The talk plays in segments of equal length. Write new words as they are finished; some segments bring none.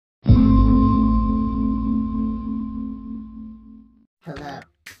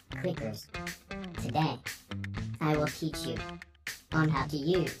speakers. Today, I will teach you on how to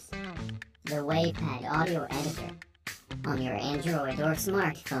use the Wavepad audio editor on your Android or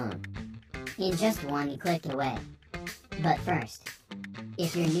smartphone in just one click away. But first,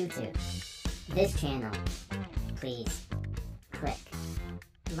 if you're new to this channel, please click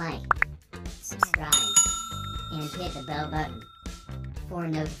like, subscribe, and hit the bell button for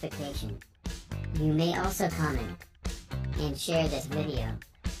notification. You may also comment and share this video.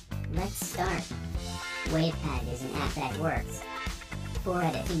 Let's start. Wavepad is an app that works for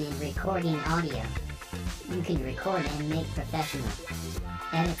editing and recording audio. You can record and make professional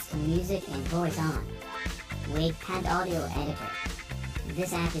edits to music and voice on Wavepad Audio Editor.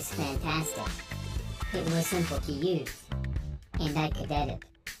 This app is fantastic. It was simple to use, and I could edit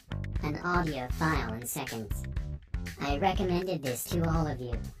an audio file in seconds. I recommended this to all of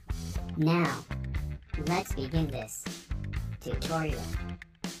you. Now, let's begin this tutorial.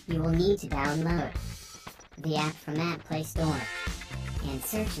 You will need to download the app from App Play Store and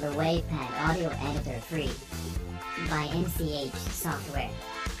search the Wavepad Audio Editor free by MCH Software.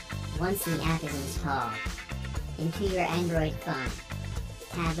 Once the app is installed into your Android phone,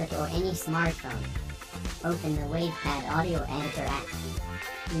 tablet, or any smartphone, open the Wavepad Audio Editor app.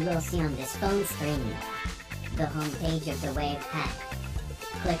 You will see on this phone screen the home page of the Wavepad.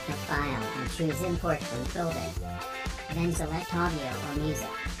 Click the file and choose Import from folder. Then select audio or music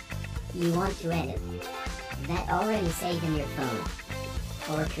you want to edit that already saved in your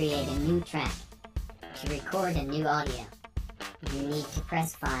phone, or create a new track. To record a new audio, you need to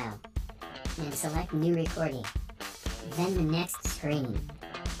press File and select New Recording. Then the next screen.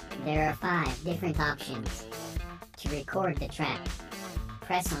 There are 5 different options to record the track.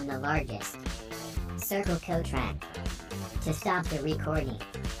 Press on the largest circle code track. To stop the recording,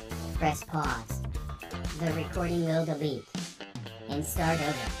 press pause. The recording will delete and start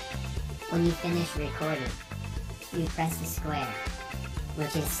over. When you finish recording, you press the square,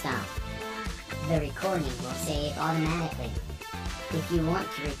 which is stop. The recording will save automatically. If you want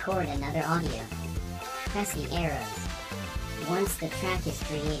to record another audio, press the arrows. Once the track is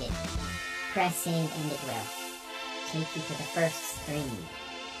created, press save and it will take you to the first screen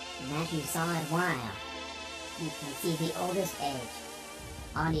that you saw a while. You can see the oldest age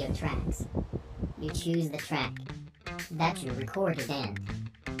audio tracks. You choose the track that you recorded in,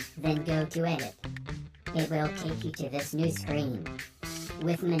 then go to edit. It will take you to this new screen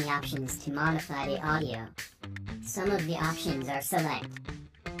with many options to modify the audio. Some of the options are select,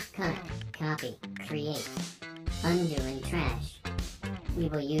 cut, copy, create, undo, and trash. We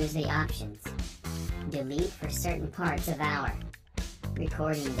will use the options delete for certain parts of our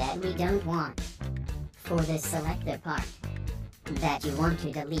recording that we don't want. For this, select the part that you want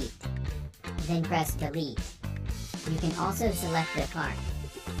to delete, then press delete. You can also select the part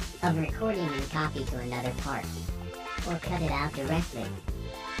of recording and copy to another part, or cut it out directly.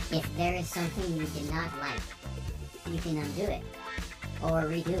 If there is something you did not like, you can undo it, or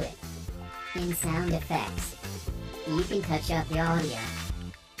redo it. In sound effects, you can touch up the audio,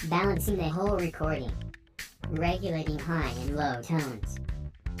 balancing the whole recording, regulating high and low tones,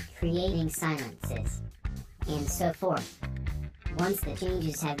 creating silences, and so forth. Once the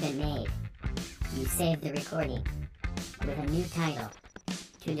changes have been made, you save the recording with a new title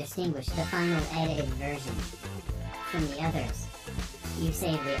to distinguish the final edited version from the others. You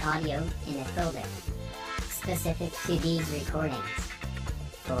save the audio in a folder specific to these recordings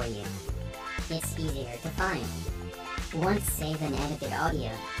for you. It's easier to find. Once saved and edited audio,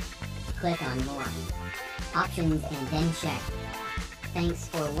 click on More Options and then check. Thanks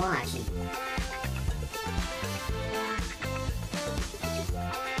for watching.